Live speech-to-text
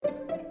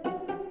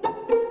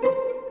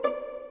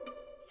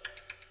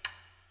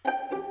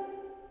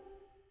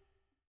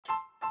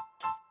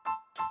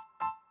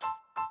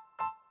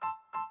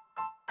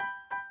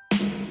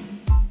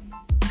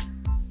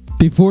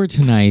Before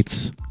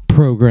tonight's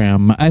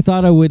program, I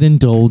thought I would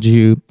indulge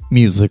you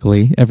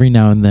musically. Every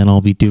now and then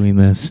I'll be doing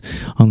this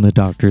on the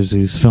Dr.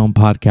 Zeus Film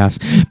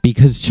Podcast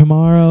because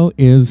tomorrow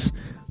is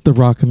the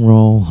Rock and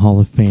Roll Hall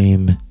of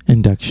Fame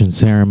induction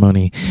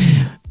ceremony.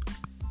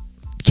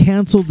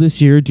 Canceled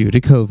this year due to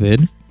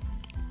COVID.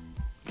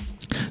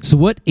 So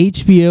what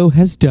HBO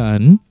has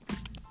done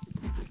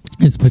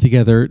is put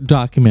together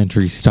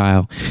documentary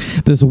style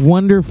this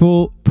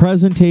wonderful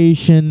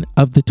presentation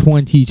of the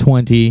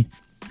 2020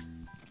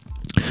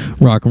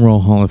 Rock and Roll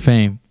Hall of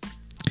Fame.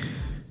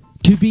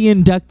 To be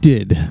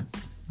inducted,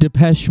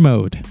 Depeche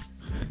Mode,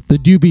 the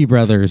Doobie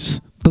Brothers,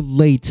 the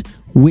late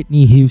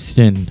Whitney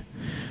Houston,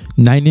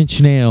 Nine Inch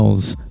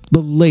Nails,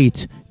 the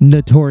late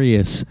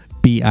Notorious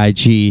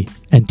B.I.G.,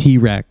 and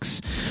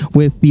T-Rex,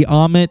 with the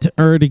Ahmet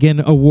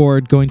Ertegun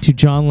Award going to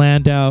John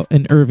Landau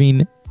and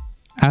Irving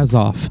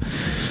Azoff.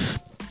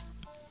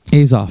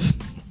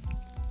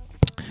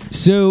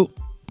 So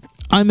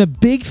I'm a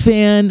big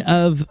fan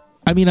of,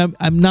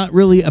 I'm not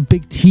really a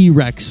big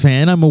T-Rex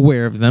fan. I'm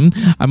aware of them.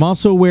 I'm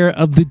also aware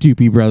of the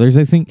Doobie Brothers.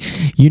 I think,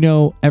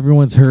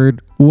 everyone's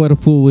heard What a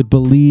Fool Would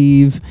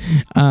Believe.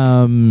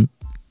 Listen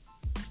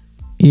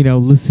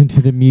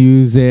to the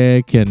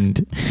music.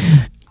 And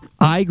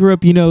I grew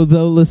up,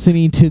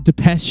 listening to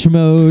Depeche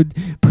Mode,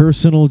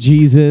 Personal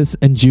Jesus,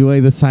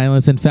 Enjoy the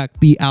Silence. In fact,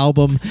 the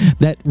album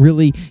that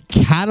really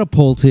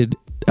catapulted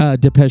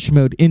Depeche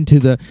Mode into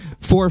the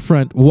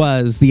forefront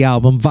was the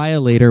album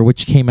Violator,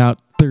 which came out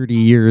 30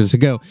 years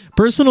ago.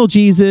 Personal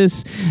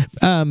Jesus,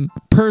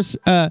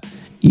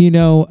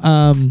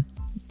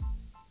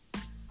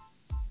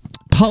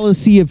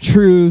 Policy of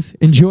Truth,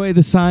 Enjoy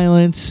the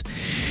Silence.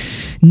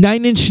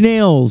 Nine Inch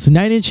Nails,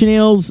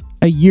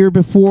 a year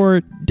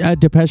before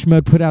Depeche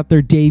Mode put out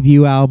their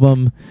debut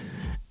album,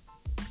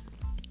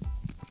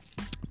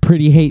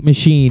 Pretty Hate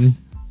Machine.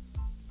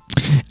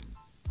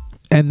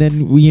 And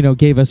then,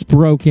 gave us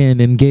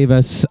Broken and gave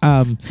us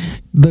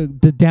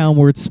the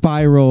Downward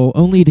Spiral,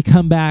 only to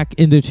come back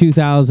into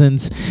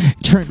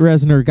 2000s. Trent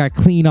Reznor got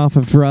clean off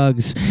of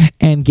drugs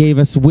and gave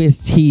us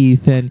With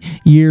Teeth and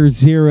Year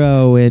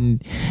Zero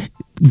and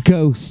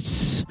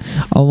Ghosts,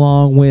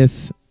 along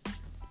with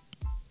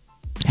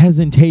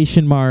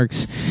Hesitation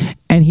Marks,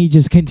 and he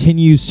just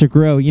continues to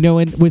grow.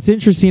 And what's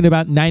interesting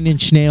about Nine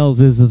Inch Nails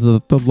is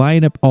the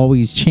lineup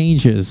always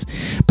changes,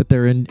 but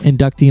they're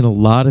inducting a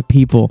lot of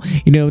people.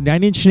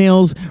 Nine Inch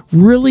Nails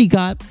really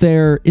got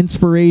their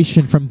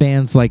inspiration from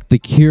bands like The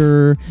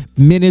Cure,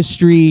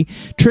 Ministry.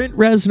 Trent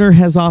Reznor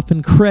has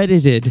often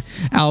credited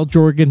Al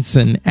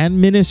Jorgensen and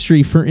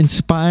Ministry for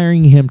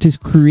inspiring him to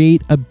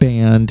create a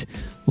band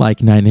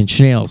like Nine Inch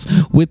Nails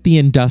with the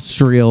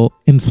industrial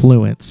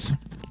influence.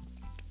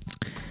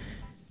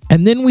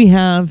 And then we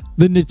have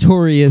the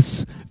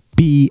Notorious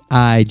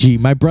B.I.G.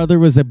 My brother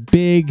was a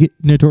big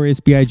Notorious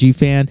B.I.G.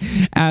 fan,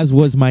 as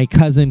was my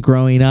cousin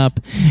growing up.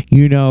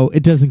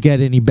 It doesn't get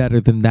any better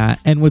than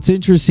that. And what's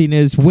interesting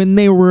is when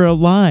they were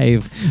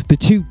alive, the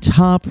two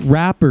top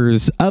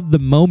rappers of the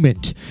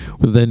moment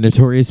were the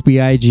Notorious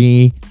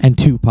B.I.G. and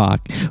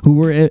Tupac, who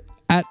were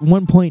at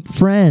one point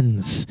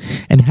friends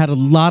and had a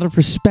lot of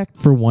respect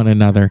for one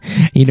another,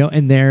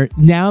 and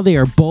they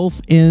are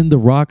both in the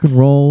Rock and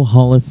Roll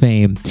Hall of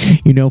Fame,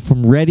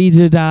 from Ready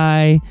to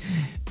Die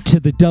to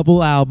the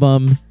double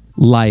album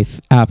Life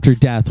After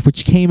Death,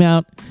 which came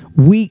out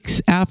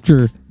weeks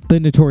after the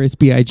Notorious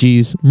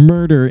B.I.G.'s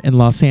murder in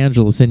Los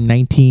Angeles in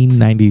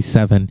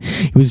 1997.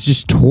 He was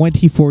just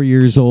 24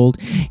 years old.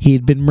 He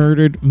had been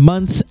murdered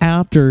months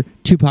after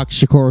Tupac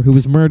Shakur, who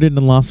was murdered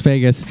in Las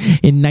Vegas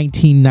in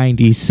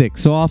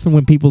 1996. So often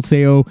when people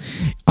say, "Oh,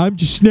 I'm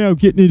just now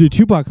getting into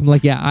Tupac," I'm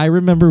like, yeah, I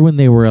remember when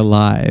they were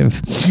alive.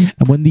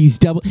 And when these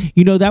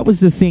that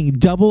was the thing,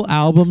 double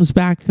albums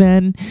back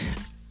then.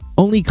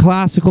 Only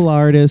classical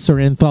artists or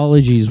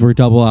anthologies were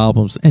double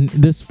albums, and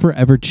this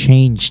forever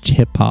changed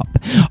hip-hop.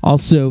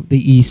 Also, the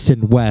East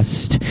and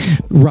West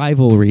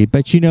rivalry.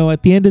 But,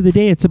 at the end of the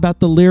day, it's about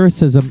the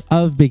lyricism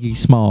of Biggie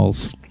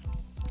Smalls.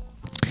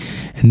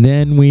 And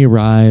then we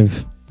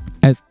arrive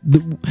at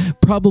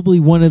probably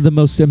one of the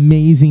most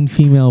amazing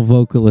female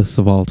vocalists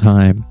of all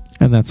time,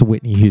 and that's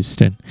Whitney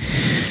Houston.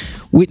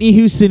 Whitney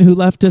Houston, who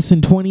left us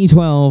in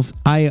 2012,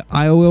 I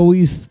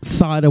always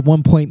thought at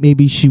one point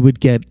maybe she would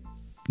get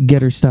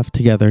her stuff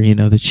together,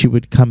 that she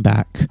would come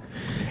back.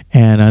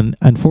 And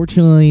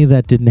unfortunately,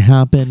 that didn't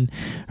happen.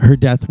 Her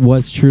death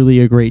was truly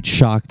a great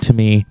shock to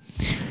me.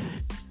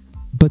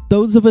 But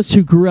those of us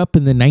who grew up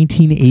in the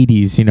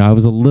 1980s, I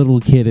was a little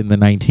kid in the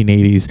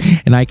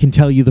 1980s, and I can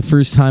tell you the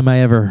first time I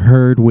ever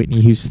heard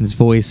Whitney Houston's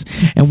voice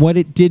and what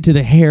it did to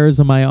the hairs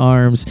on my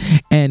arms,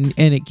 and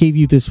it gave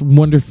you this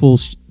wonderful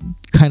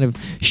kind of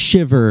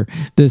shiver,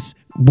 this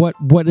what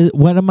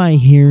am I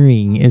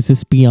hearing? Is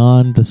this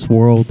beyond this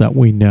world that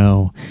we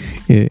know?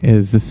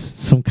 Is this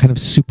some kind of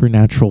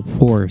supernatural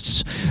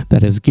force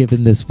that has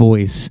given this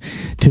voice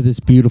to this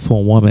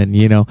beautiful woman,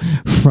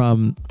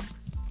 from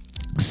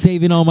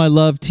Saving All My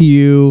Love to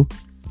You,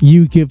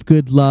 You Give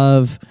Good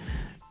Love,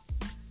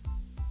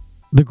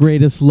 The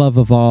Greatest Love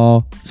of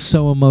All,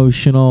 So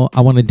Emotional,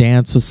 I Want to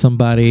Dance with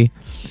Somebody.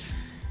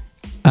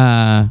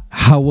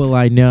 How Will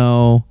I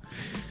Know,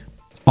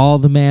 All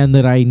the Man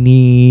That I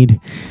Need,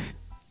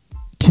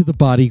 to the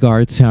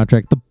Bodyguard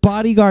soundtrack. The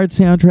Bodyguard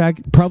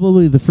soundtrack,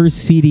 probably the first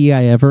CD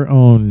I ever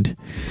owned.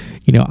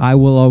 You know, I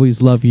Will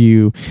Always Love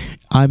You,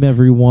 I'm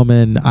Every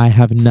Woman, I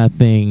Have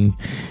Nothing,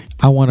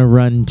 I Want to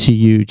Run to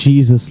You,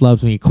 Jesus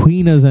Loves Me,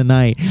 Queen of the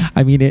Night.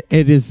 I mean, it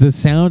is the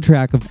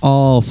soundtrack of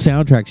all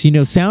soundtracks. You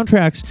know,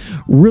 soundtracks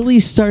really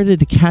started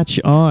to catch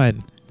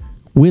on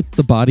with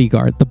The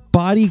Bodyguard. The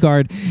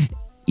Bodyguard,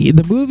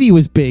 the movie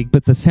was big,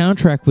 but the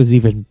soundtrack was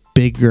even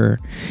bigger,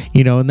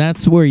 you know, and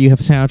that's where you have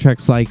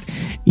soundtracks like,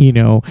 you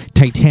know,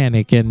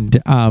 Titanic and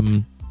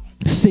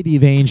City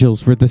of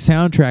Angels, where the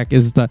soundtrack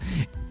is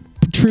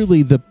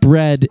truly the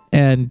bread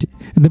and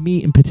the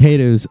meat and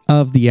potatoes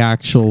of the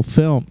actual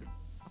film,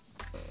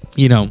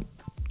 you know.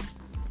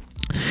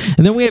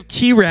 And then we have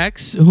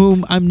T-Rex,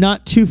 whom I'm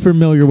not too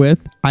familiar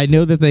with. I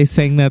know that they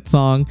sang that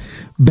song,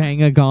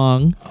 Bang a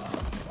Gong.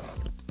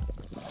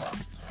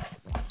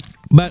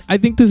 But I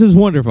think this is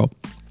wonderful.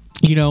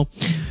 You know,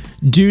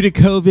 due to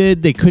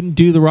COVID, they couldn't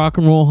do the Rock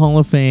and Roll Hall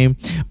of Fame,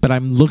 but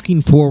I'm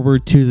looking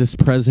forward to this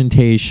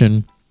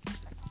presentation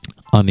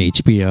on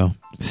HBO.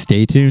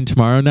 Stay tuned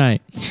tomorrow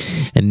night.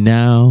 And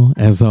now,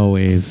 as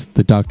always,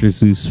 the Dr.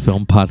 Zeus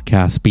Film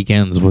Podcast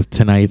begins with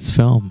tonight's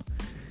film.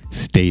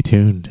 Stay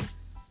tuned.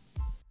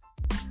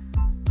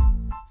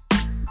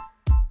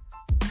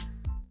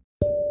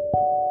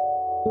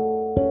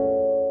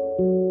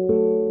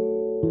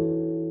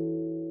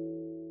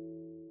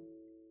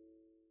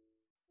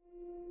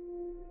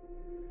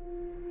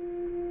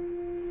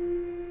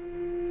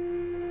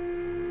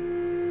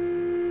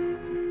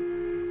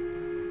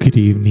 Good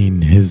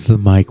evening. Is the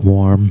mic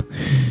warm?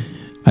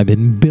 I've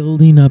been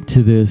building up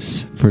to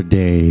this for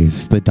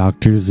days. The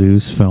Dr.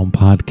 Zeus Film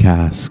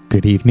Podcast.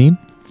 Good evening.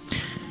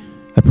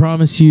 I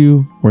promise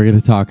you we're going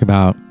to talk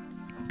about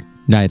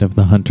Night of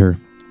the Hunter,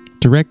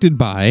 directed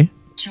by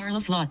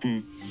Charles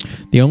Laughton.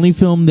 The only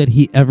film that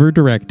he ever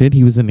directed.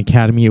 He was an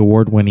Academy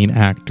Award-winning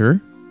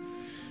actor.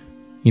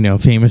 You know,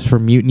 famous for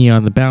Mutiny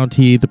on the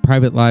Bounty, The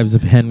Private Lives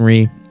of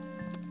Henry,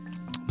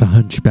 The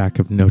Hunchback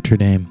of Notre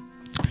Dame.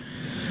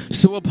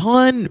 So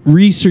upon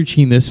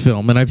researching this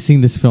film, and I've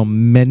seen this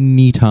film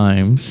many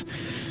times,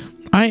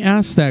 I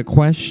asked that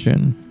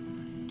question.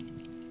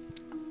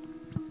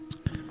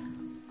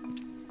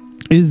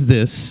 Is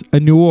this a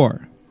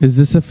noir? Is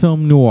this a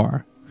film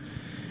noir?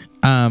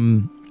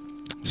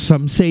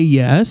 Some say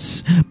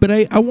yes, but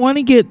I want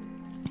to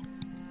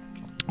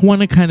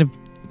kind of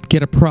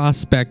get a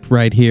prospect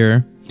right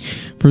here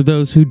for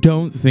those who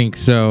don't think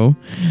so.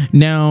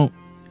 Now,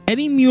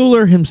 Eddie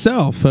Mueller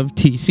himself of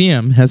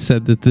TCM has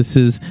said that this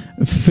is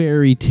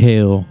fairy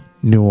tale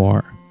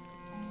noir.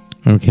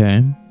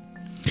 Okay.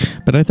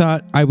 But I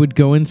thought I would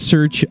go in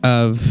search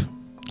of...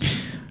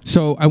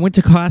 So I went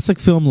to Classic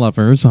Film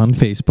Lovers on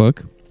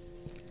Facebook,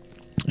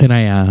 and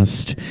I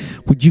asked,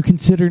 would you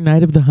consider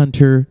Night of the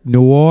Hunter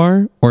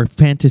noir or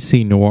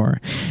fantasy noir?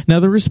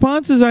 Now, the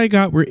responses I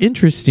got were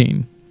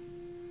interesting.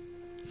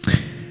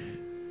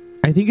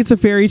 I think it's a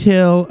fairy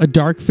tale, a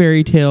dark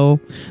fairy tale.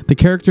 The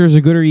characters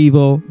are good or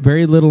evil,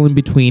 very little in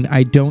between.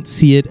 I don't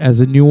see it as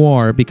a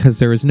noir because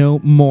there is no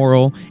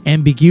moral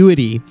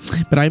ambiguity.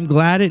 But I'm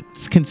glad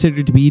it's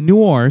considered to be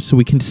noir so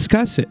we can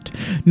discuss it.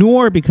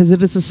 Noir because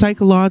it is a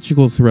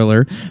psychological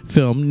thriller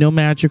film, no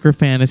magic or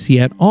fantasy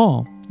at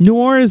all.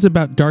 Noir is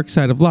about dark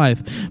side of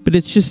life, but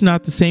it's just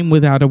not the same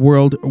without a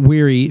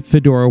world-weary,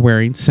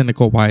 fedora-wearing,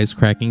 cynical,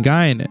 wisecracking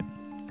guy in it.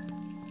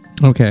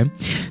 Okay.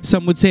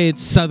 Some would say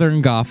it's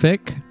Southern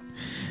Gothic.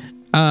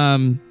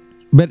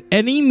 But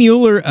Eddie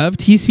Mueller of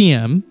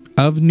TCM,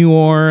 of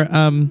Noir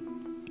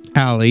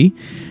Alley,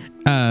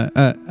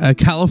 a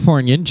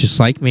Californian just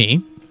like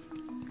me,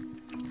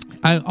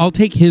 I'll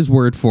take his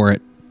word for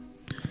it.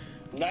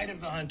 Night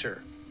of the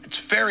Hunter. It's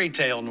fairy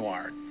tale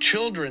noir,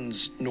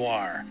 children's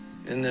noir,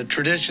 in the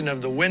tradition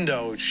of The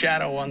Window,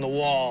 Shadow on the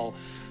Wall,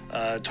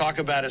 Talk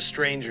About a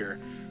Stranger.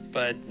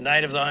 But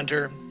Night of the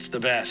Hunter, it's the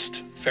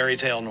best. Fairy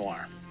tale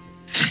noir.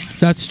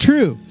 That's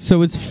true.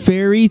 So it's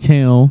fairy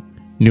tale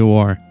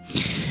noir.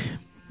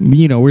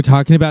 You know, we're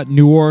talking about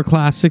noir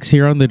classics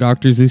here on the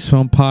Dr. Zeus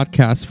Film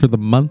Podcast for the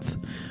month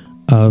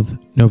of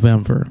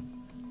November.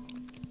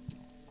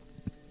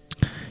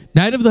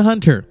 Night of the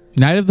Hunter.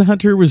 Night of the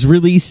Hunter was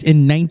released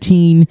in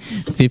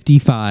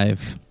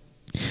 1955.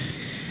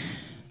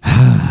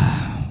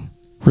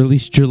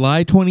 Released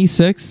July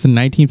 26th,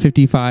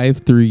 1955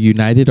 through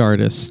United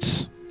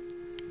Artists.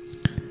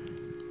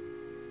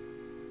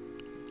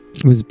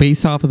 It was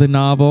based off of the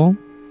novel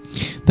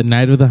The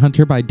Night of the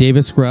Hunter by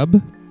Davis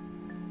Grubb.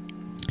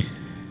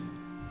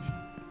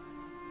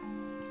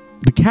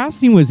 The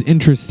casting was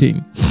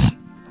interesting.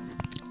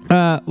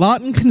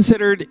 Laughton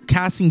considered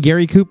casting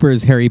Gary Cooper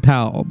as Harry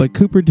Powell, but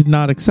Cooper did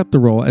not accept the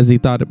role as he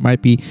thought it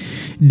might be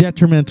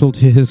detrimental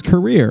to his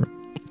career.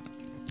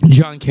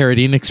 John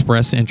Carradine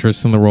expressed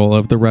interest in the role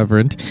of the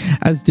Reverend,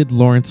 as did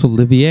Laurence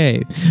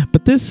Olivier,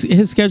 but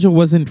his schedule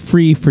wasn't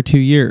free for 2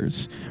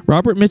 years.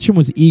 Robert Mitchum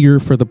was eager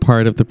for the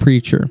part of the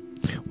preacher.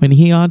 When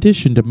he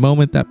auditioned, a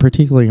moment that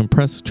particularly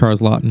impressed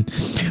Charles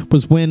Laughton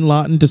was when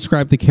Laughton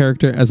described the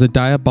character as a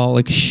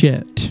diabolic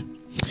shit.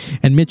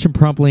 And Mitchum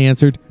promptly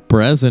answered,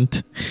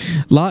 "Present."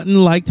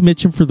 Laughton liked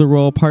Mitchum for the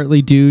role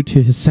partly due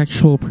to his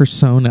sexual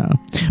persona.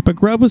 But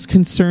Grubb was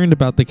concerned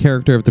about the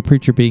character of the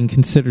preacher being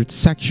considered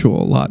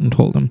sexual, Laughton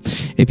told him.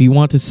 "If you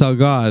want to sell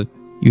God,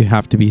 you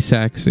have to be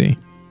sexy."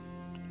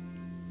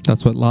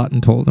 That's what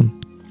Laughton told him.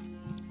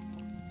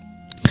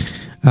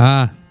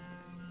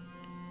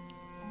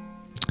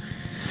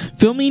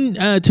 Filming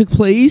took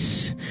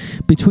place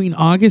between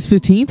August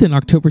 15th and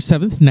October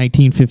 7th,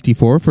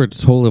 1954, for a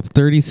total of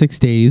 36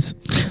 days.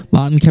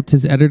 Laughton kept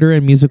his editor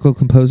and musical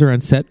composer on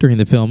set during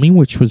the filming,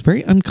 which was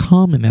very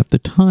uncommon at the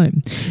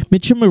time.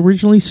 Mitchum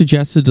originally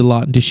suggested to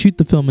Laughton to shoot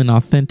the film in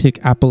authentic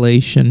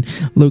Appalachian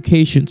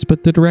locations,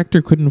 but the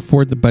director couldn't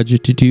afford the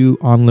budget to do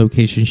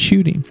on-location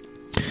shooting.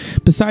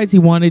 Besides, he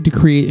wanted to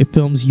create a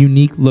film's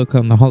unique look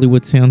on the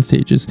Hollywood sound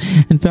stages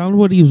and found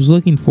what he was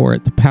looking for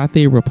at the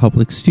Pathé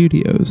Republic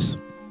Studios.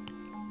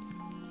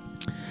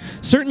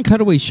 Certain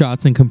cutaway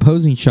shots and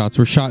composing shots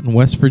were shot in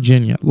West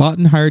Virginia.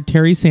 Laughton hired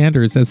Terry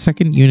Sanders as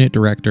second unit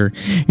director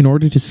in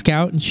order to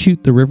scout and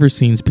shoot the river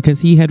scenes because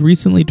he had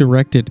recently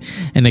directed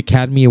an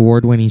Academy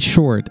Award-winning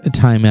short, A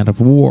Time Out of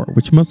War,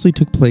 which mostly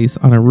took place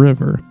on a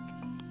river.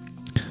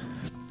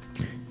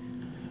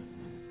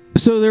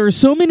 So there are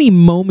so many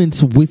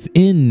moments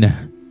within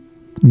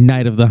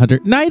Night of the Hunter.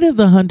 Night of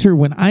the Hunter,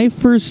 when I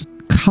first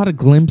caught a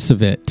glimpse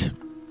of it,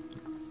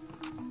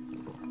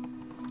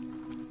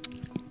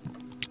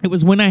 it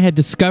was when I had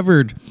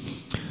discovered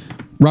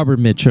Robert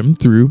Mitchum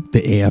through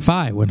the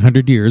AFI,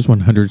 100 Years,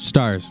 100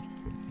 Stars.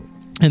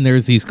 And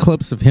there's these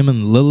clips of him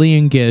and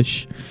Lillian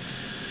Gish.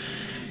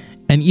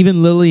 And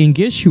even Lillian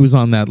Gish, who was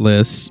on that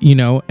list, you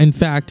know. In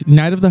fact,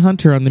 Night of the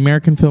Hunter on the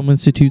American Film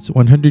Institute's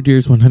 100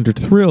 Years, 100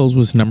 Thrills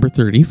was number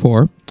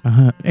 34.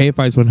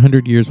 AFI's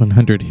 100 Years,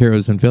 100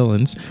 Heroes and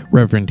Villains,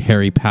 Reverend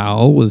Harry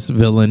Powell, was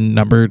villain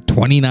number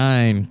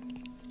 29.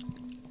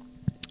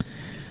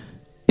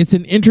 It's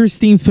an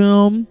interesting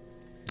film.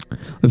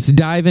 Let's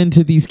dive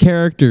into these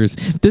characters.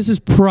 This is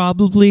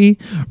probably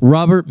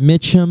Robert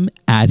Mitchum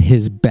at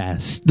his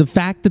best. The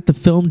fact that the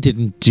film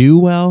didn't do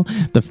well,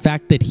 the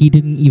fact that he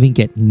didn't even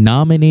get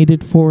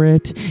nominated for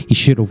it, he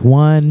should have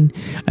won.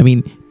 I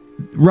mean,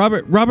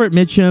 Robert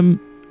Mitchum,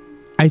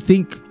 I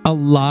think a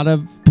lot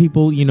of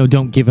people, you know,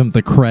 don't give him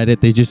the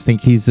credit. They just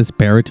think he's this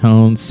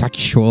baritone,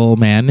 sexual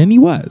man, and he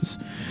was.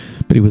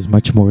 But he was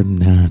much more than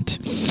that.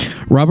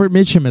 Robert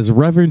Mitchum as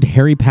Reverend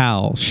Harry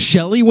Powell,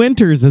 Shelley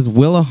Winters as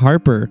Willa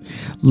Harper,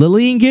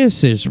 Lillian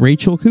Gish as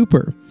Rachel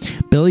Cooper,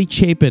 Billy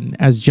Chapin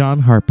as John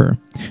Harper,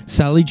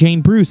 Sally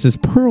Jane Bruce as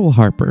Pearl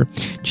Harper,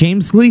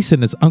 James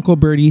Gleason as Uncle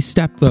Bertie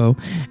Steptoe,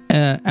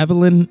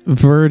 Evelyn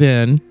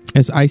Verdon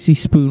as Icy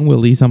Spoon,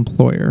 Willie's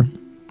employer,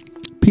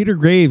 Peter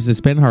Graves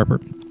as Ben Harper.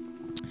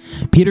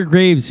 Peter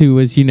Graves, who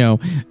was, you know,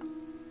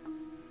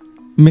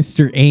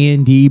 Mr.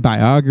 A&D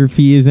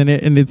biography is in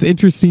it, and it's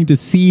interesting to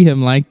see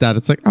him like that.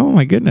 It's like, oh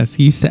my goodness,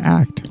 he used to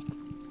act.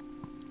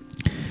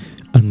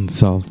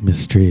 Unsolved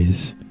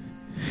Mysteries.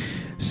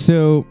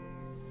 So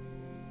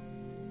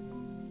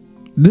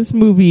this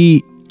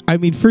movie, I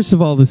mean, first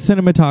of all, the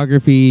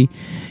cinematography,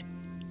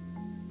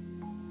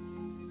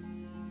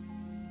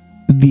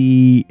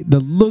 the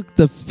look,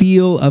 the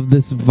feel of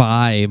this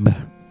vibe.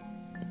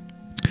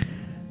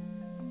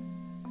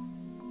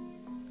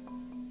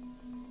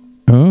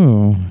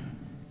 Oh.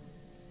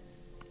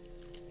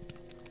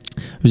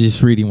 I was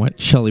just reading what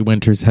Shelley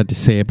Winters had to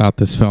say about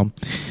this film.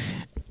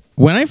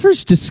 When I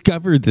first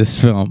discovered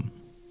this film,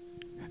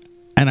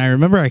 and I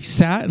remember I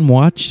sat and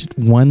watched it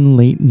one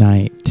late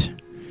night,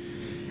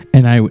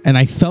 and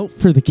I felt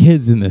for the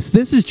kids in this.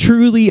 This is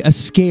truly a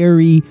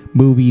scary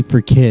movie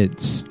for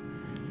kids.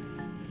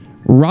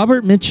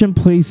 Robert Mitchum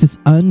plays this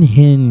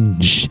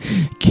unhinged,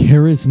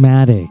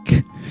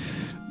 charismatic,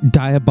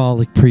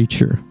 diabolic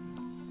preacher.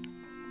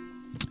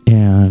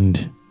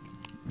 And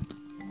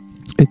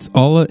it's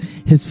all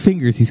his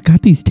fingers. He's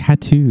got these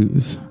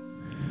tattoos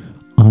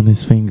on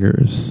his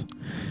fingers.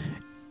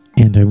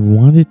 And I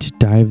wanted to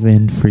dive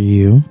in for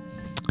you.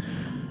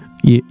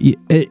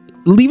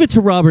 Leave it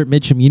to Robert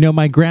Mitchum. You know,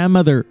 my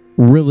grandmother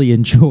really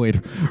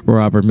enjoyed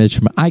Robert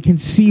Mitchum. I can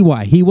see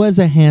why. He was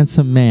a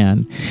handsome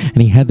man,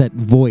 and he had that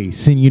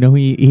voice. And, you know,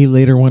 he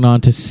later went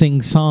on to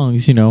sing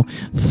songs, you know,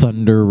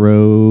 Thunder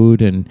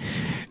Road, and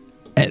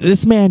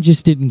this man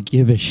just didn't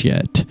give a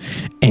shit.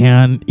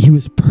 And he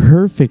was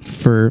perfect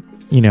for,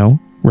 you know,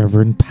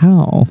 Reverend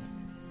Powell.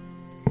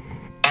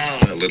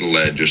 Ah, little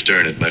lad, you're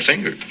staring at my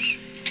fingers.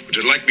 Would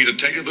you like me to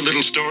tell you the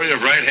little story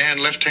of right hand,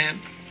 left hand?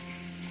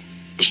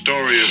 The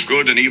story of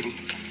good and evil?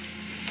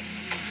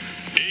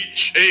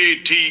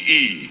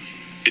 H-A-T-E.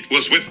 It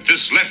was with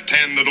this left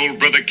hand that old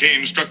brother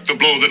Cain struck the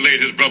blow that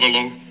laid his brother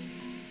low.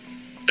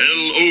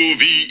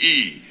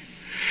 L-O-V-E.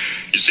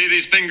 You see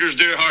these fingers,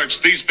 dear hearts?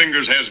 These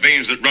fingers has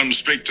veins that run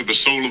straight to the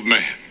soul of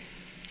man.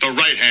 The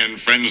right hand,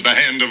 friends, the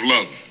hand of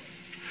love.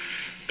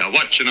 Now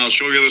watch and I'll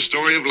show you the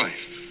story of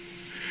life.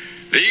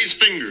 These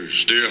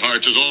fingers, dear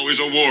hearts, is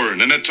always a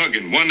warring and a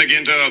tugging, one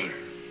against the other.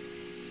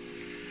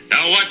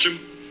 Now watch him.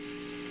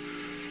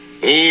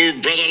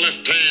 Old brother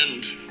left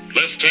hand.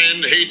 Left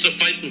hand hates a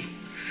fighting.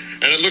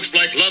 And it looks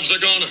like love's a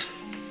goner.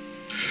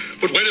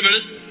 But wait a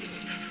minute.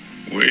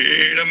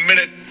 Wait a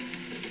minute.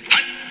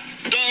 Hot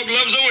dog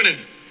loves a winning.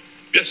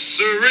 Yes,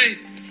 sirree.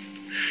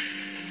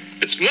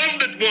 It's love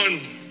that won.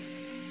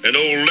 And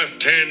old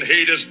left hand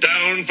hate is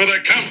down for the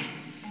count.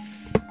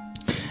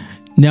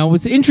 Now,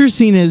 what's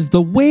interesting is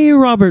the way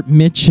Robert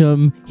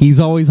Mitchum, he's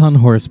always on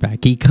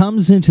horseback. He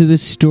comes into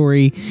this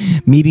story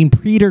meeting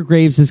Peter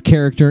Graves'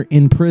 character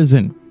in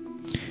prison.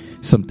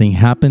 Something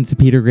happens to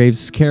Peter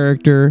Graves'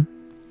 character,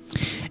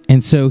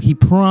 and so he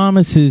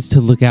promises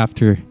to look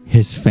after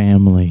his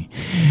family.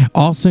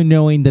 Also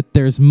knowing that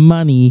there's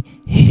money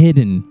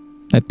hidden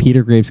that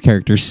Peter Graves'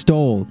 character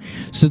stole.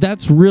 So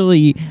that's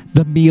really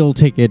the meal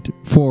ticket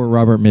for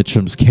Robert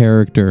Mitchum's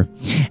character.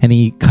 And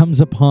he comes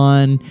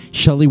upon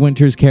Shelley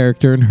Winters'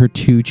 character and her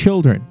 2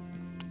 children.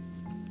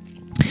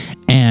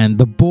 And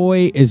the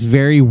boy is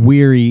very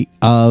weary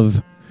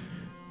of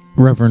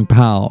Reverend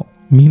Powell.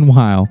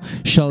 Meanwhile,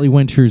 Shelley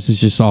Winters is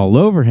just all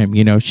over him.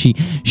 You know, she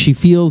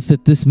feels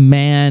that this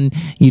man,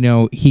 you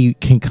know, he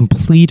can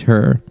complete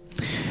her.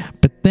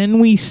 But then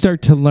we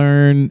start to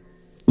learn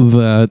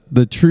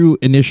the true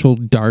initial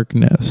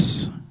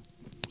darkness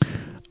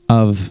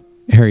of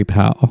Harry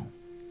Powell.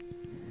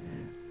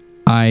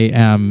 I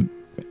am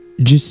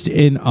just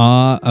in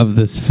awe of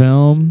this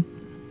film.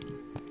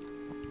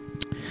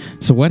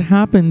 So what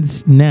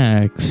happens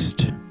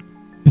next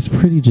is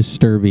pretty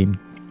disturbing.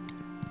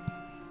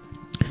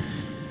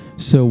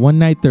 So one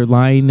night they're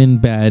lying in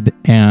bed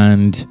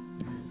and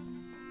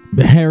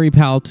Harry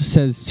Powell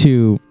says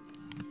to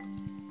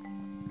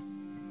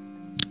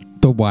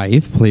the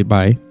wife, played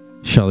by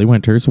Shelley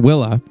Winters,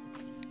 Willa,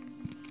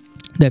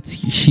 that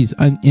she's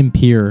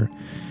impure,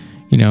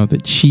 you know,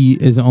 that she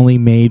is only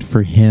made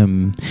for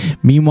him.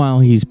 Meanwhile,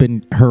 he's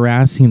been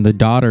harassing the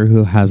daughter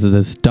who has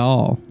this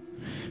doll,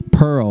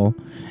 Pearl,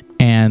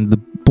 and the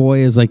boy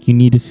is like, you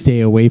need to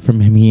stay away from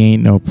him. He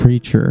ain't no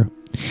preacher.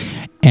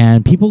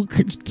 And people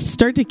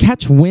start to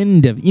catch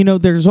wind of, you know,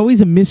 there's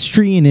always a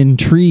mystery and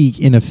intrigue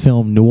in a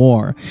film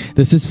noir.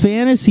 This is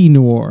fantasy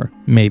noir,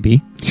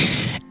 maybe.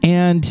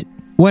 And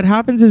what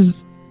happens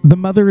is the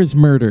mother is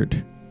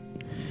murdered.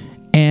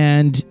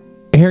 And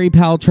Harry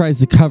Powell tries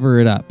to cover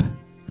it up.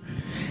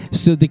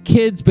 So the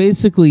kids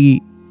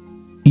basically,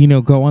 you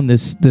know, go on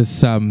this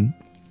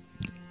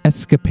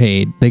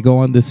escapade. They go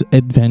on this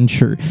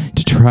adventure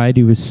to try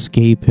to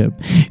escape him.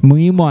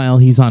 Meanwhile,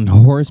 he's on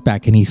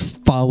horseback and he's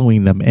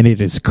following them, and it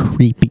is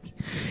creepy.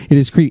 It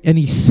is creepy. And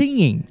he's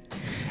singing.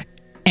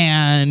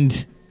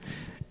 And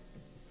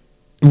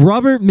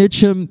Robert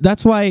Mitchum,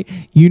 that's why,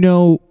 you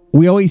know,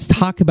 we always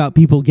talk about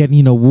people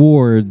getting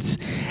awards.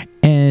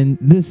 And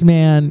this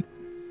man,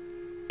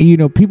 you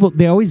know, people,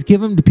 they always give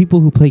them to people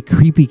who play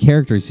creepy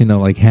characters, you know,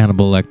 like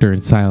Hannibal Lecter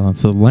in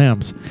Silence of the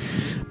Lambs.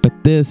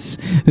 But this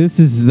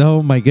is,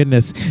 oh my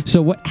goodness.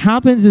 So what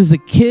happens is the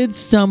kids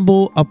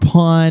stumble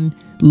upon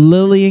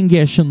Lillian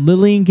Gish, and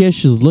Lillian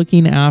Gish is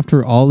looking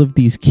after all of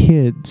these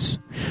kids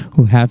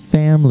who have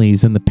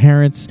families, and the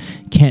parents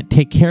can't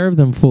take care of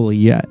them fully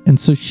yet. And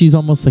so she's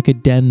almost like a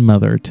den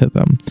mother to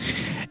them.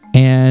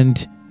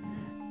 And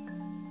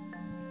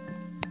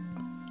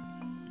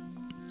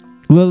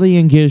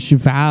Lillian Gish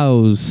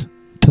vows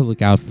to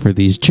look out for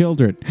these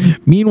children.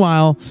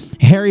 Meanwhile,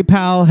 Harry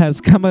Powell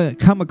has come a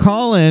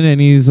call in, and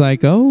he's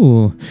like,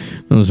 oh,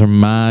 those are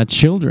my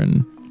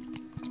children.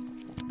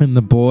 And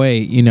the boy,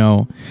 you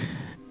know,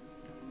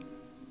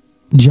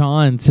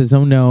 John says,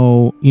 oh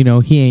no, you know,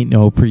 he ain't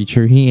no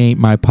preacher. He ain't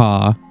my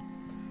pa.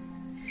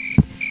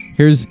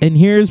 Here's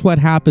what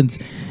happens.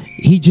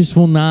 He just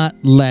will not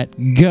let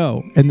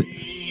go. And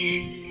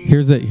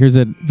here's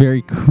a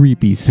very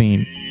creepy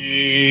scene.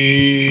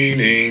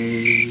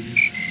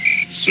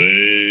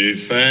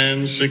 Safe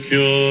and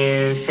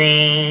secure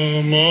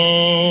from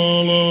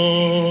all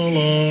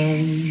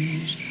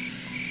alarms,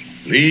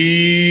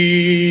 leaning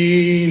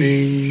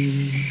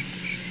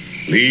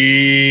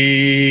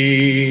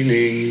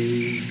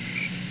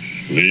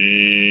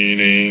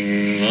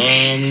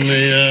on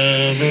the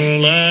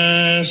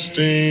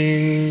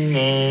everlasting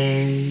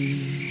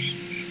arms.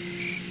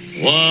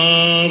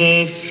 What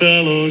a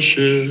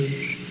fellowship,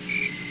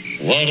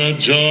 what a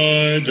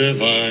joy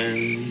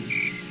divine,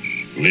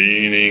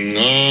 leaning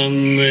on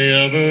the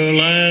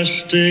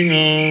everlasting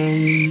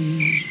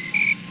arms.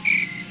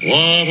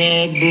 What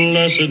a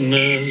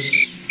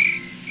blessedness,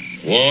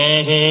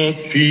 what a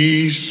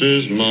peace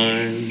is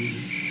mine,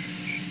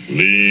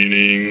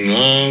 leaning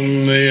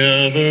on the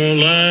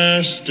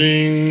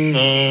everlasting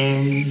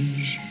arms.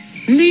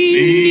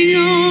 Leaning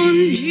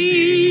on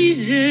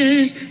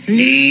Jesus,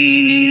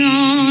 leaning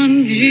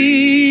on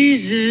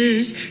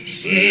Jesus,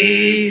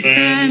 safe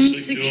and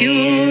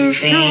secure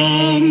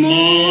from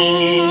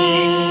all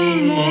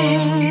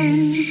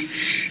alarms.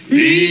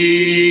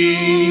 Leaning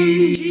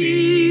on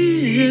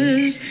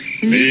Jesus,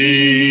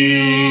 leaning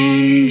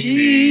on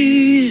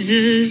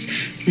Jesus,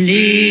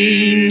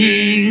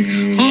 leaning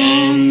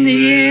on the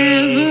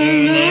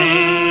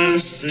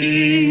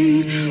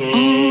everlasting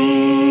arms.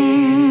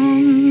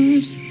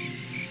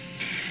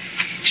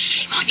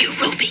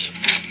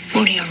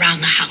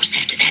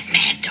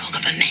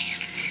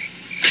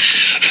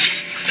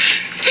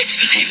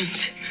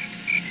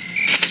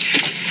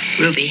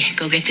 Ruby,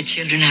 go get the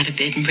children out of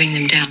bed and bring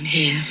them down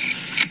here.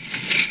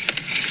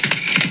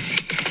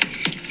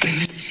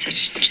 Women are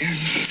such germ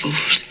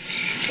fools.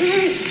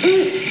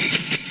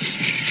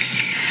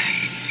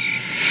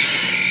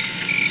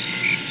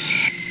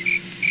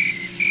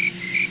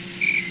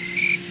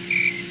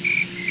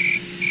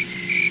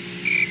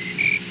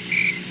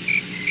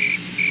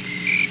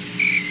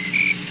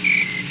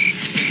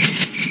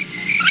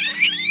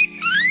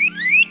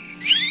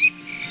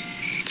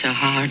 It's a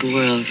hard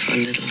world for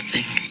little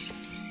things.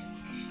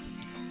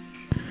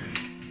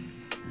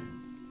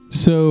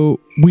 So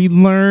we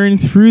learn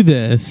through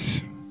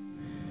this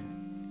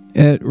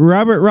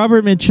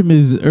Robert Mitchum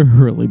is a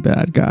really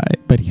bad guy,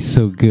 but he's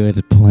so good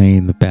at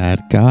playing the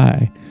bad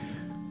guy.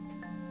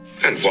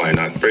 And why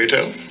not, pray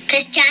tell?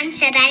 Because John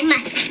said I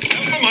must.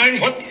 Never mind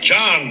what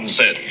John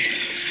said.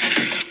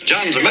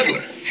 John's a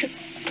meddler.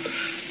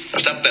 Now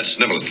stop that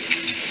sniveling.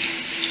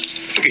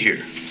 Looky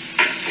here.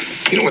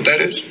 You know what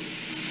that is?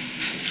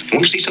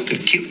 Want to see something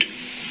cute?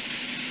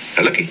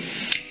 Now looky.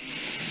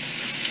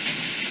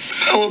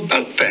 How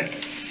about that?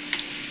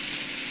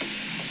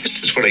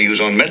 This is what I use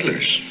on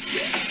meddlers.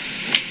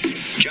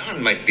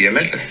 John might be a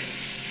meddler.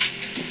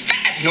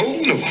 No,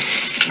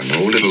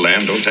 little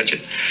lamb, don't touch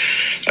it.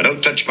 Now,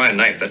 don't touch my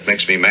knife. That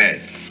makes me mad.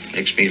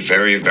 Makes me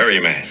very, very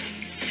mad.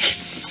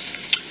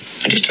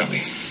 Now, just tell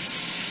me,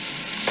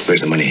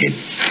 where's the money hid?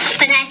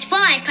 But I swore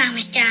I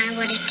promised John I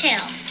wouldn't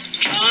tell.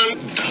 John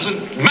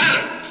doesn't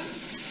matter.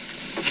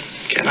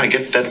 Can I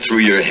get that through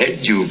your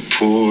head, you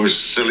poor,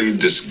 silly,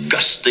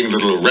 disgusting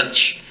little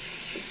wretch?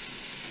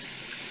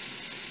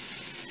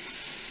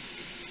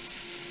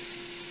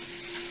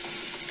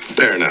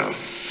 There now.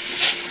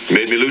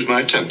 Made me lose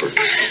my temper.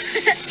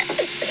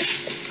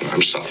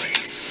 I'm sorry.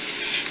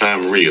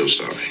 I'm real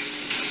sorry.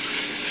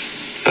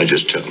 Now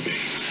just tell me,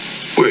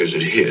 where's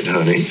it hid,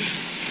 honey?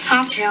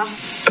 I'll tell.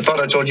 I thought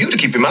I told you to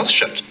keep your mouth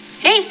shut.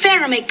 It ain't fair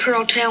to make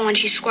Pearl tell when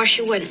she swore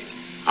she wouldn't.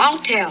 I'll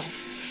tell.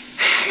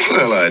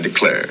 Well, I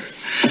declare.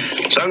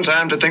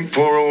 Sometimes I think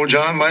poor old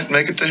John might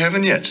make it to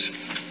heaven yet.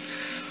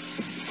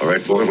 All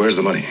right, boy, where's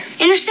the money?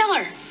 In the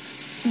cellar.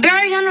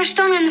 Buried under a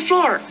stone in the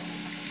floor.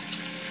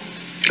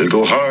 It'll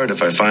go hard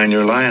if I find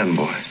you're lying,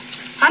 boy.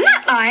 I'm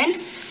not lying.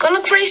 Go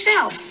look for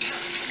yourself.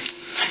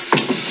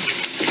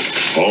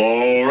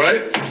 All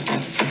right.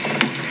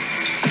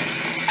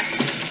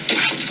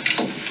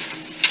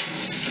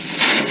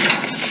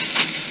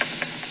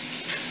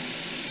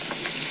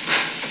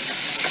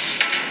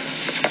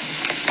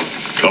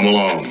 Come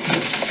along.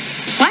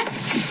 What?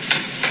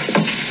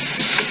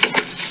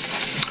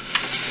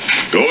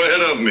 Go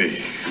ahead of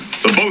me.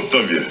 The both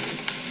of you.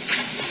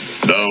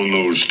 Down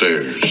those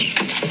stairs.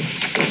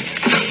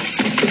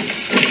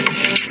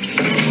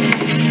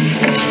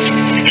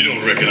 You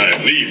don't reckon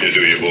I'd leave you,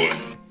 do you, boy?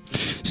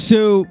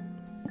 So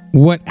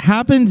what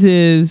happens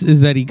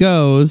is that he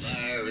goes.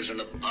 There is an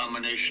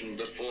abomination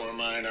before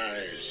mine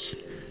eyes.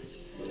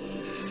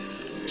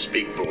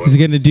 Speak, boy. He's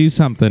gonna do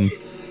something.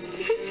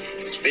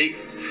 Speak.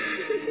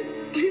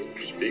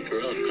 Speak,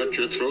 or I'll cut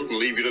your throat and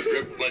leave you to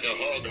drip like a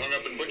hog hung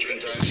up in butchering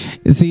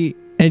time. See,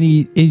 and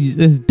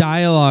his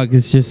dialogue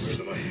is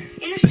just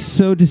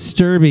so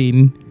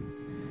disturbing.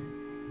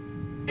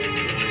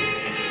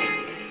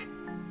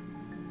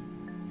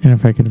 And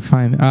if I can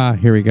find...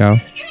 here we go.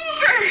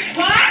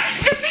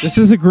 This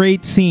is a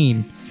great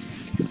scene.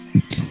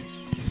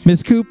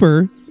 Miss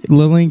Cooper,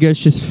 Lillian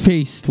Gish is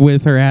faced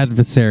with her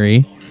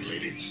adversary,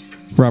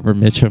 Robert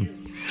Mitchum.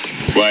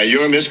 Why,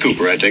 you're Miss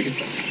Cooper, I take it.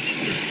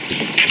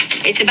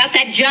 It's about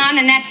that John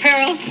and that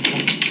Pearl.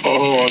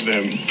 Oh,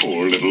 them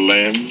poor little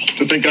lambs.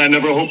 To think I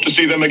never hope to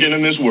see them again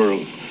in this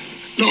world.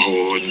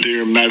 Oh,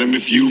 dear madam,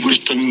 if you was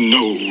to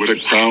know what a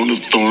crown of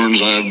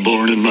thorns I've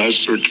borne in my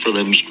search for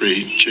them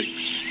strayed chicks.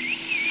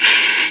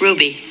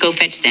 Ruby, go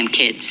fetch them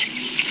kids.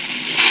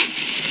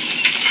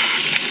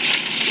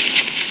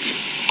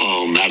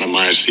 Oh, madam,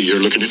 I see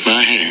you're looking at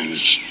my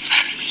hands.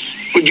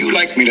 Would you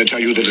like me to tell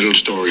you the little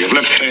story of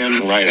left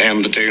hand, right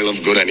hand, the tale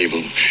of good and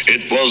evil?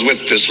 It was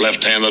with this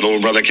left hand that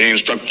old brother Cain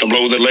struck the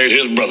blow that laid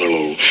his brother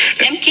low.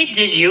 Them kids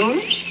is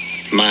yours?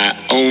 My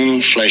own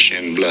flesh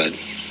and blood.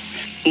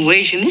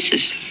 Where's your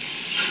missus?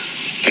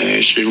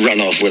 She run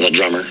off with a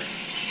drummer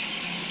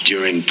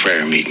during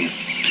prayer meeting.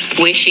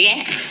 Where's she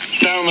at?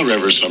 Down the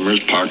river, Summers,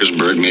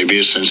 Parkersburg,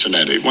 maybe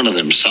Cincinnati. One of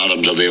them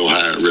Sodoms of the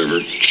Ohio River.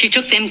 She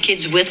took them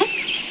kids with her?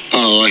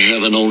 Oh,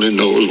 heaven only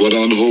knows what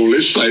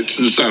unholy sights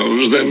and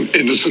sounds them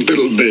innocent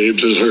little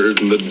babes has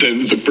heard in the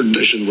dens of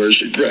perdition where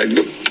she dragged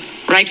them.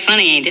 Right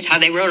funny, ain't it, how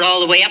they rode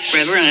all the way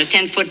upriver in a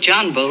 10-foot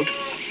John boat?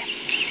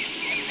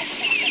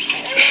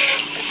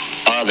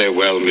 Are they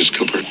well, Miss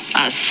Cooper?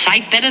 A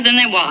sight better than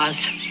there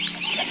was.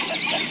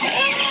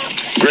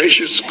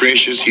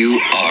 Gracious, you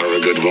are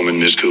a good woman,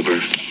 Miss Cooper.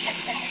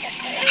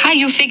 How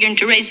you figuring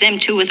to raise them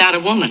two without a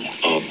woman?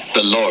 Oh,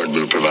 the Lord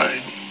will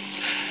provide.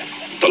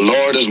 The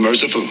Lord is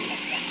merciful.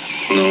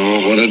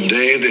 No, what a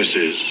day this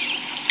is.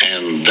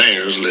 And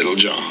there's little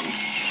John.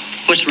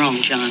 What's wrong,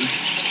 John?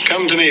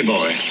 Come to me,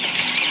 boy.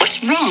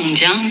 What's wrong,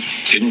 John?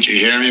 Didn't you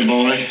hear me,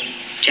 boy?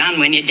 John,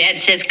 when your dad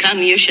says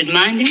come, you should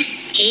mind him.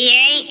 He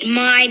ain't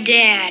my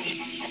dad.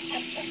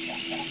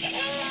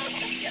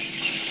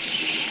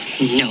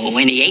 No,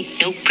 and he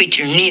ain't no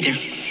preacher neither.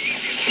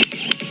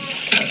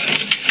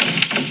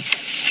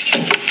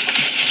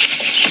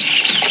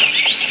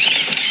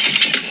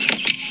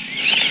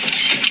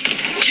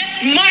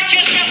 Just march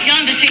yourself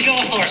yonder to your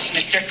horse,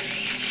 mister.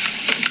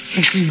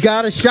 And she's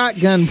got a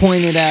shotgun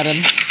pointed at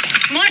him.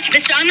 March,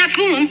 mister, I'm not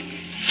fooling.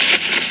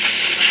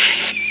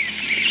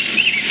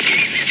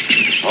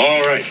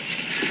 All right.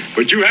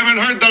 But you haven't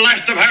heard the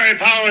last of Harry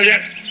Powell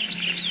yet.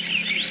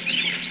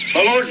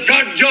 The Lord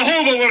God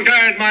Jehovah will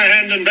guide my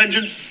hand in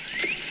vengeance.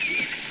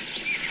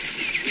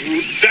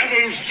 You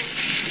devils.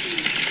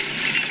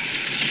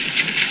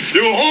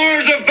 You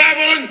whores of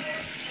Babylon.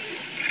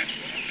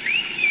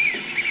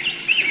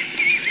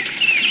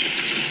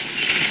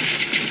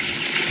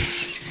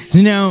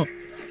 So now,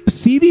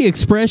 see the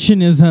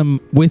expressionism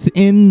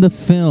within the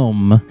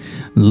film.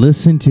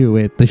 Listen to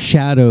it. The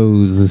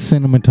shadows, the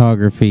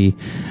cinematography,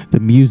 the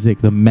music,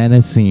 the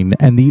menacing,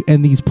 and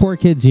these poor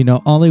kids. You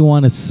know, all they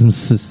want is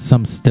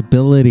some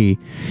stability.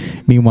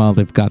 Meanwhile,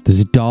 they've got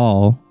this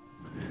doll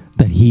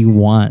that he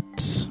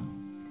wants,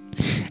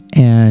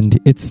 and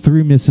it's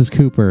through Mrs.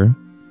 Cooper,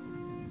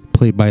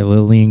 played by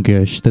Lillian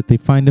Gish, that they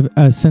find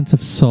a sense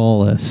of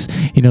solace.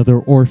 You know, they're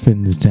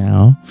orphans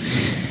now.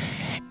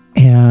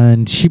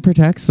 And she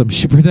protects them.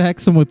 She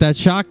protects them with that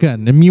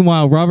shotgun. And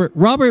meanwhile, Robert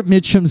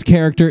Mitchum's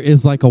character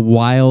is like a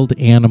wild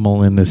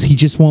animal in this. He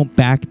just won't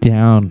back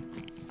down.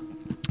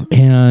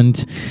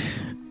 And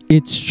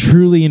it's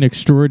truly an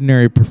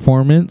extraordinary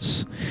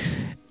performance.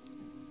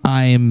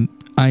 I'm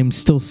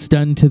still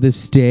stunned to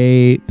this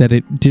day that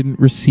it didn't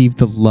receive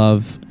the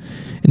love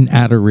and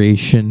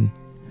adoration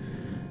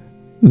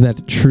that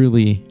it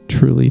truly,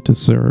 truly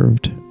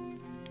deserved.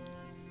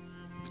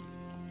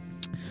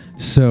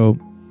 So,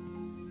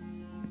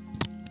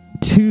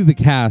 to the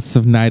cast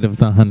of Night of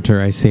the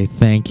Hunter, I say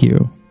thank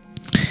you.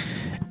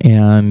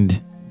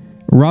 And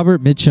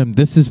Robert Mitchum,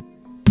 this is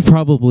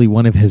probably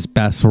one of his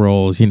best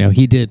roles. You know,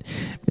 he did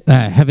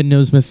Heaven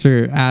Knows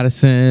Mr.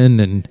 Addison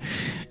and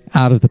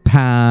Out of the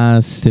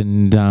Past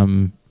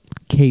and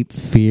Cape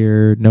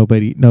Fear.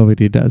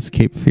 Nobody does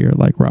Cape Fear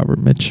like Robert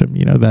Mitchum.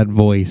 You know, that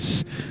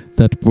voice,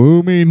 that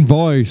booming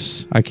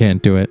voice. I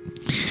can't do it.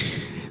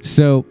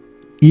 So,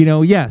 you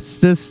know, yes,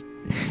 this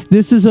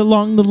is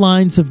along the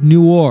lines of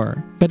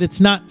noir, but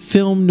it's not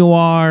film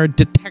noir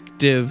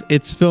detective.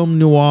 It's film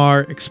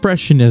noir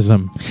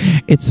expressionism.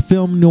 It's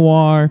film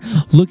noir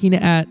looking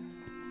at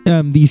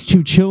these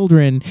two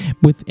children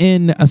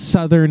within a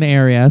southern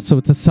area. So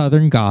it's a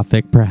southern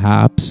Gothic,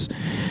 perhaps.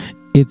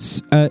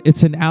 It's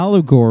an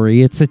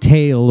allegory. It's a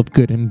tale of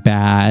good and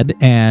bad,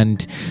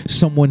 and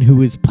someone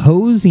who is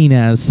posing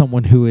as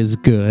someone who is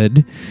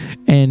good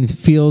and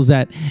feels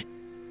that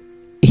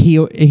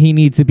he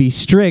needs to be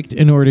strict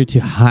in order to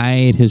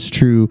hide his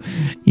true,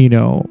 you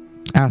know,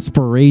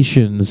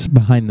 aspirations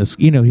behind this.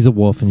 You know, he's a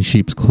wolf in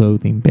sheep's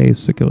clothing,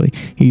 basically.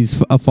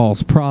 He's a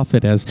false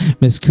prophet, as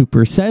Miss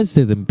Cooper says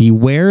to them.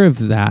 Beware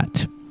of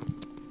that.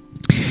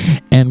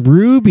 And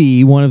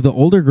Ruby, one of the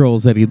older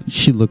girls that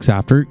she looks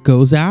after,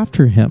 goes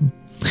after him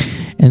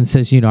and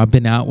says, you know, I've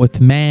been out with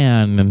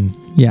man. And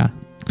yeah,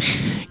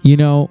 you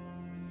know,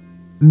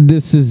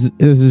 this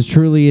is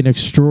truly an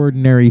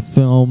extraordinary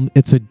film.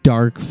 It's a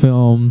dark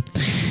film.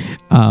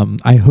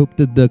 I hope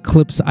that the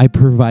clips I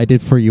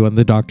provided for you on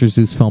the Dr.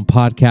 Zeus Film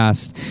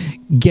Podcast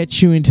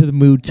get you into the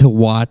mood to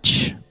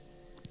watch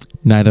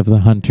Night of the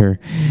Hunter.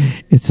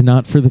 It's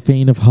not for the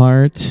faint of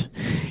heart.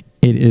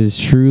 It is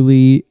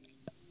truly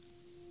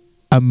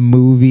a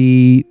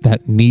movie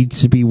that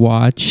needs to be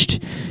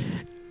watched.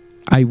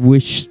 I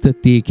wish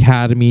that the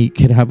Academy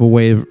could have a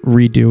way of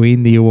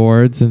redoing the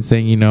awards and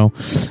saying, you know,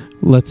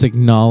 let's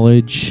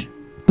acknowledge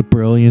the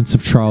brilliance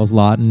of Charles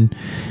Laughton,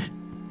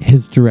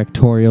 his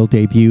directorial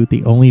debut,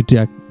 the only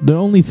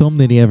film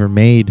that he ever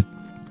made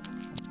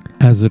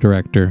as a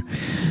director,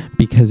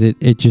 because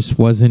it just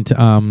wasn't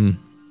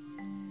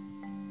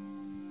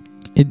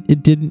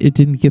it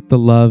didn't get the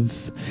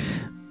love,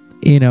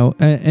 you know.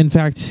 In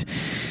fact,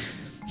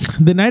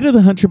 The Night of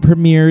the Hunter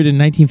premiered in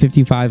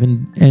 1955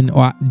 in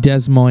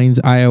Des Moines,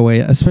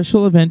 Iowa, a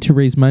special event to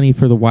raise money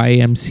for the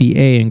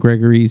YMCA in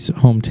Gregory's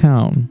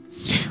hometown,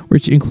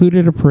 which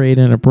included a parade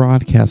and a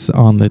broadcast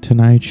on The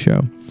Tonight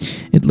Show.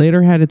 It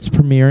later had its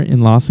premiere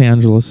in Los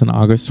Angeles on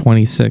August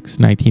 26,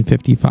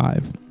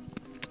 1955.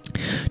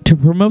 To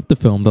promote the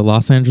film, the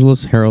Los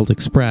Angeles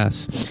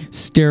Herald-Express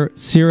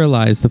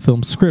serialized the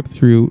film's script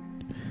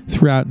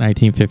throughout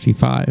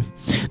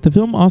 1955. The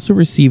film also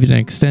received an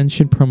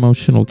extension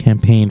promotional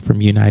campaign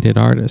from United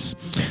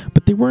Artists,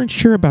 but they weren't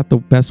sure about the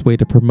best way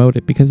to promote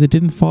it because it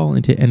didn't fall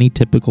into any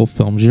typical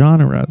film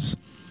genres.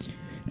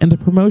 And the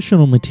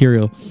promotional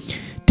material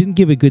didn't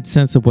give a good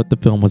sense of what the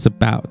film was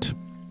about.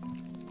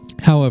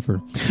 However,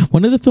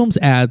 one of the film's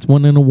ads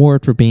won an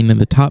award for being in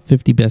the top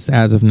 50 best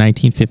ads of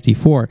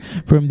 1954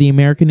 from the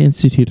American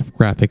Institute of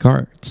Graphic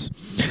Arts.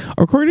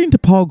 According to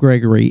Paul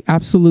Gregory,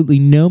 absolutely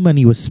no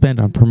money was spent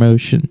on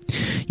promotion.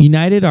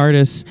 United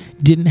Artists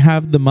didn't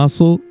have the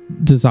muscle,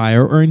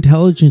 desire, or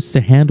intelligence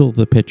to handle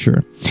the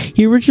picture.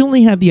 He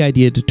originally had the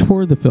idea to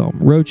tour the film,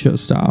 roadshow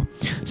style,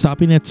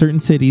 stopping at certain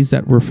cities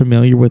that were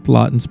familiar with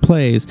Lawton's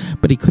plays,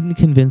 but he couldn't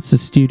convince the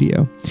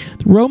studio.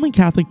 The Roman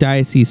Catholic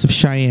Diocese of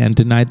Cheyenne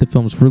denied the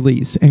film's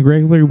release, and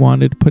Gregory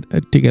wanted to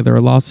put together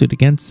a lawsuit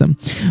against them,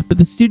 but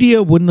the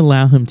studio wouldn't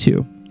allow him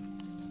to.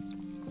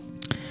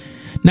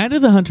 Night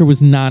of the Hunter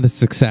was not a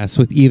success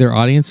with either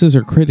audiences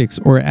or critics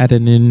or at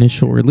an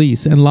initial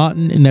release, and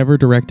Lawton never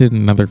directed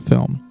another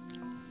film.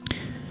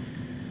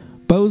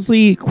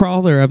 Bosley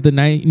Crawler of the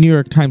New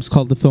York Times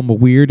called the film a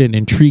weird and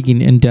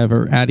intriguing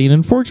endeavor, adding,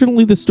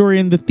 "Unfortunately, the story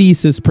and the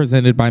thesis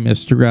presented by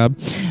Mr. Grubb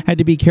had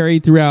to be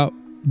carried throughout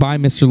by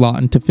Mr.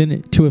 Lawton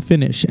to a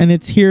finish, and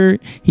it's here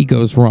he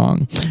goes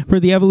wrong. For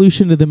the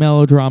evolution of the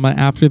melodrama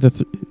after the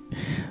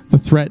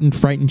threatened,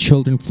 frightened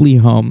children flee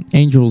home,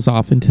 angels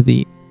off into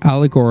the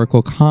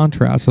allegorical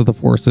contrast of the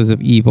forces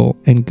of evil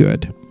and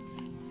good."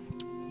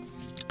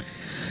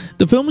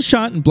 The film is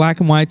shot in black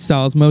and white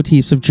styles,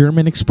 motifs of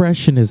German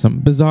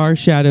expressionism, bizarre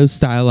shadows,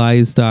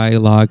 stylized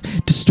dialogue,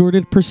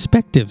 distorted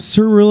perspectives,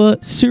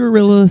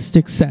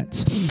 surrealistic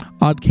sets,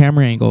 odd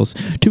camera angles,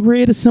 to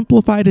create a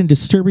simplified and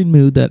disturbing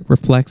mood that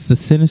reflects the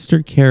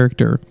sinister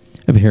character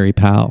of Harry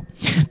Powell,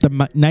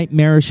 the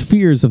nightmarish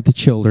fears of the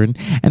children,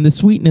 and the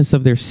sweetness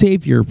of their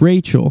savior,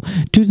 Rachel.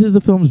 Due to the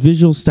film's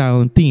visual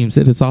style and themes,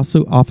 it is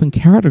also often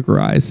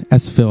categorized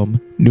as film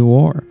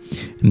noir.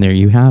 And there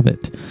you have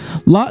it.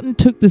 Lawton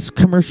took this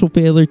commercial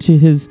failure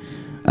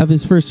of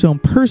his first film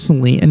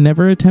personally and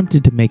never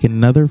attempted to make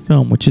another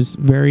film, which is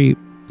very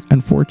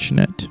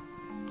unfortunate.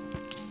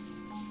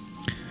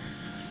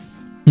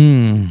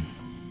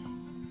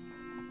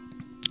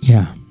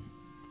 Yeah.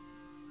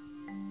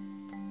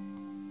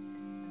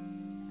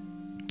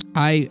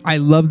 I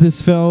love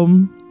this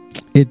film.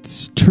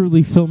 It's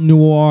truly film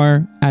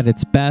noir at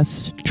its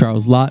best.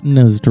 Charles Lawton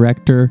as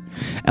director.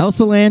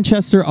 Elsa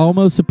Lanchester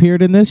almost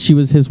appeared in this. She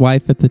was his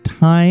wife at the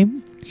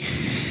time.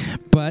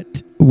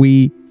 But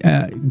we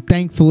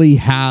thankfully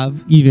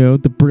have,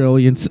 the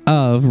brilliance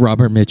of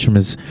Robert Mitchum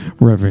as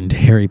Reverend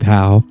Harry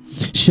Powell,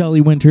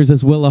 Shelley Winters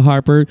as Willa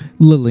Harper,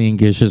 Lillian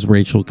Gish as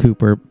Rachel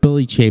Cooper,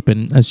 Billy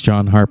Chapin as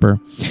John Harper,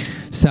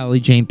 Sally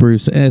Jane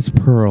Bruce as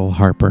Pearl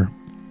Harper.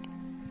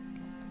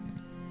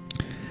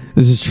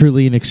 This is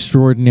truly an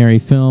extraordinary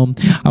film.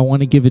 I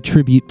want to give a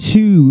tribute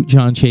to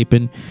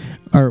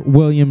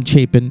William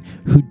Chapin,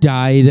 who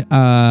died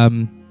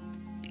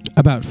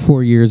about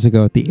 4 years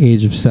ago at the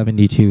age of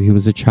 72. He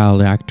was a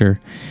child actor.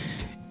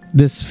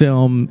 This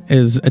film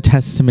is a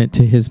testament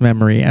to his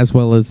memory, as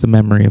well as the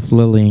memory of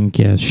Lillian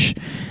Gish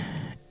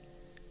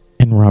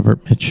and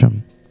Robert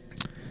Mitchum.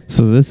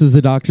 So this is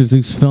the Dr.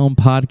 Zeus Film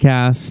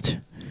Podcast.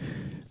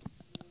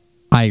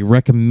 I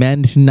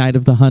recommend Night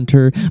of the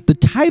Hunter. The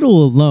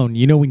title alone,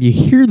 when you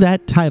hear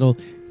that title,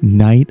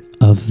 Night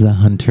of the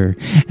Hunter,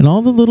 and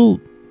all the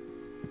little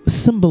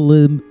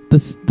symbolism,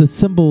 the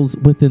symbols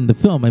within the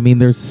film. I mean,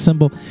 there's a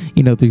symbol,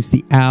 there's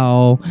the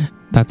owl.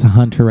 That's a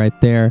hunter right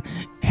there.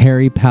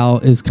 Harry Powell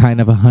is kind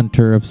of a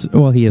hunter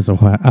he is a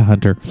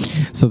hunter.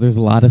 So there's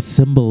a lot of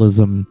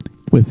symbolism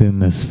within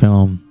this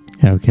film.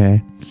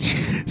 Okay.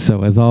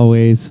 So as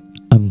always,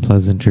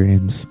 unpleasant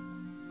dreams.